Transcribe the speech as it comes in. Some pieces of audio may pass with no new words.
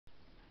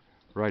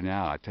Right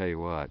now, I tell you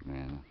what,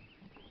 man.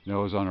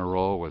 Nose on a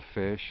roll with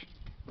fish.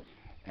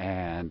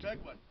 And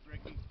Big one,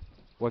 Ricky.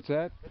 what's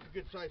that? That's a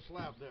good sized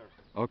slab there.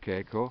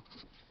 Okay, cool.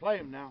 Play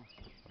him now.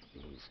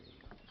 Easy.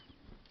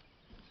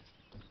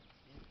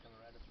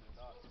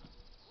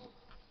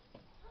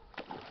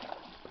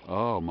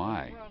 Oh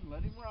my. Let him run,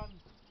 let him run.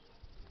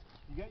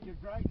 You got your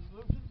drag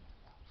loosened?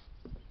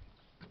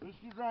 Loosen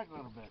your drag a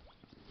little bit.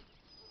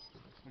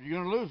 Or you're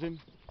gonna lose him.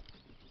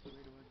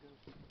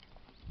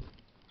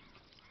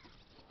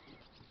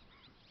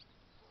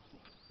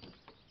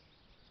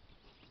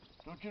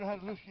 Don't you know how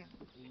to loosen your...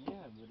 Yeah,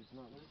 but it's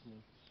not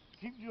loosening.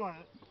 Keep doing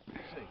it.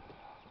 Let's see.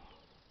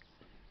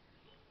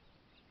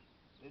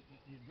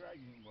 Your drag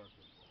isn't working.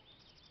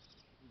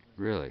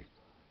 Really?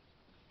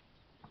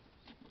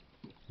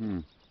 Hmm.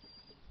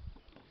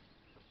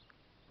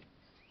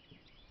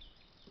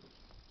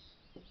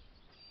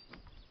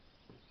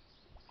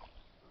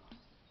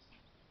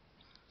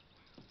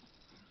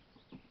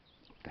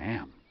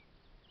 Damn.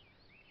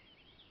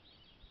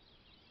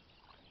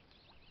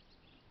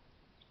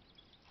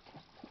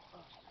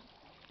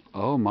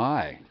 Oh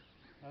my.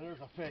 Now there's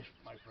a fish,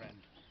 my friend.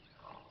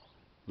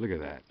 Look at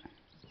that.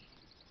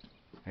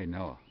 Hey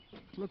Noah,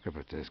 look up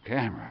at this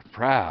camera.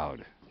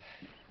 Proud.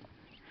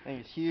 I think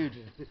it's huge.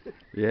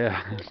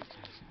 Yeah.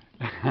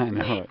 I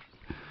know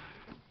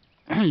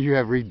it. You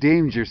have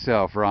redeemed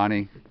yourself,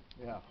 Ronnie.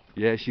 Yeah.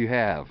 Yes, you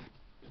have.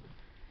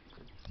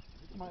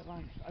 This might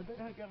line. I bet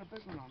I got a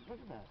big one on. Look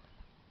at that.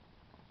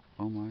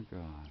 Oh my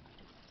God.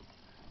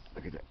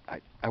 Look at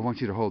that. I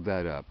want you to hold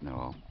that up,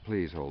 Noah.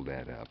 Please hold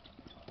that up.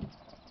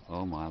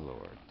 Oh my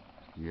Lord.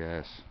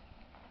 Yes.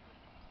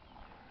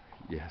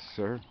 Yes,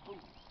 sir.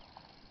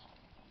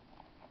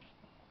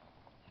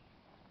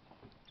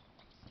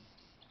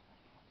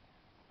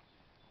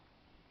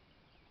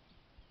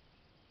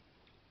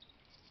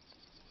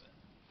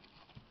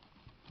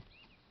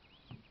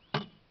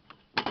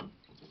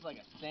 It's like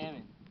a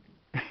salmon.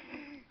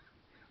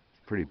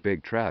 Pretty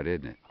big trout,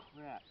 isn't it?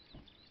 Crap.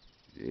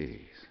 Jeez.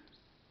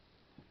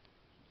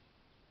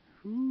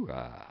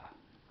 Hoo-ah.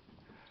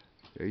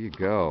 There you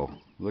go.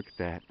 Look at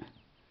that.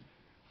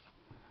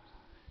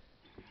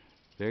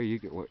 There you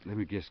go. Let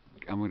me just,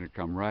 I'm going to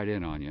come right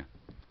in on you.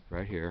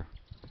 Right here.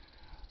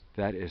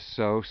 That is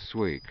so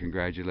sweet.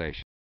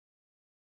 Congratulations.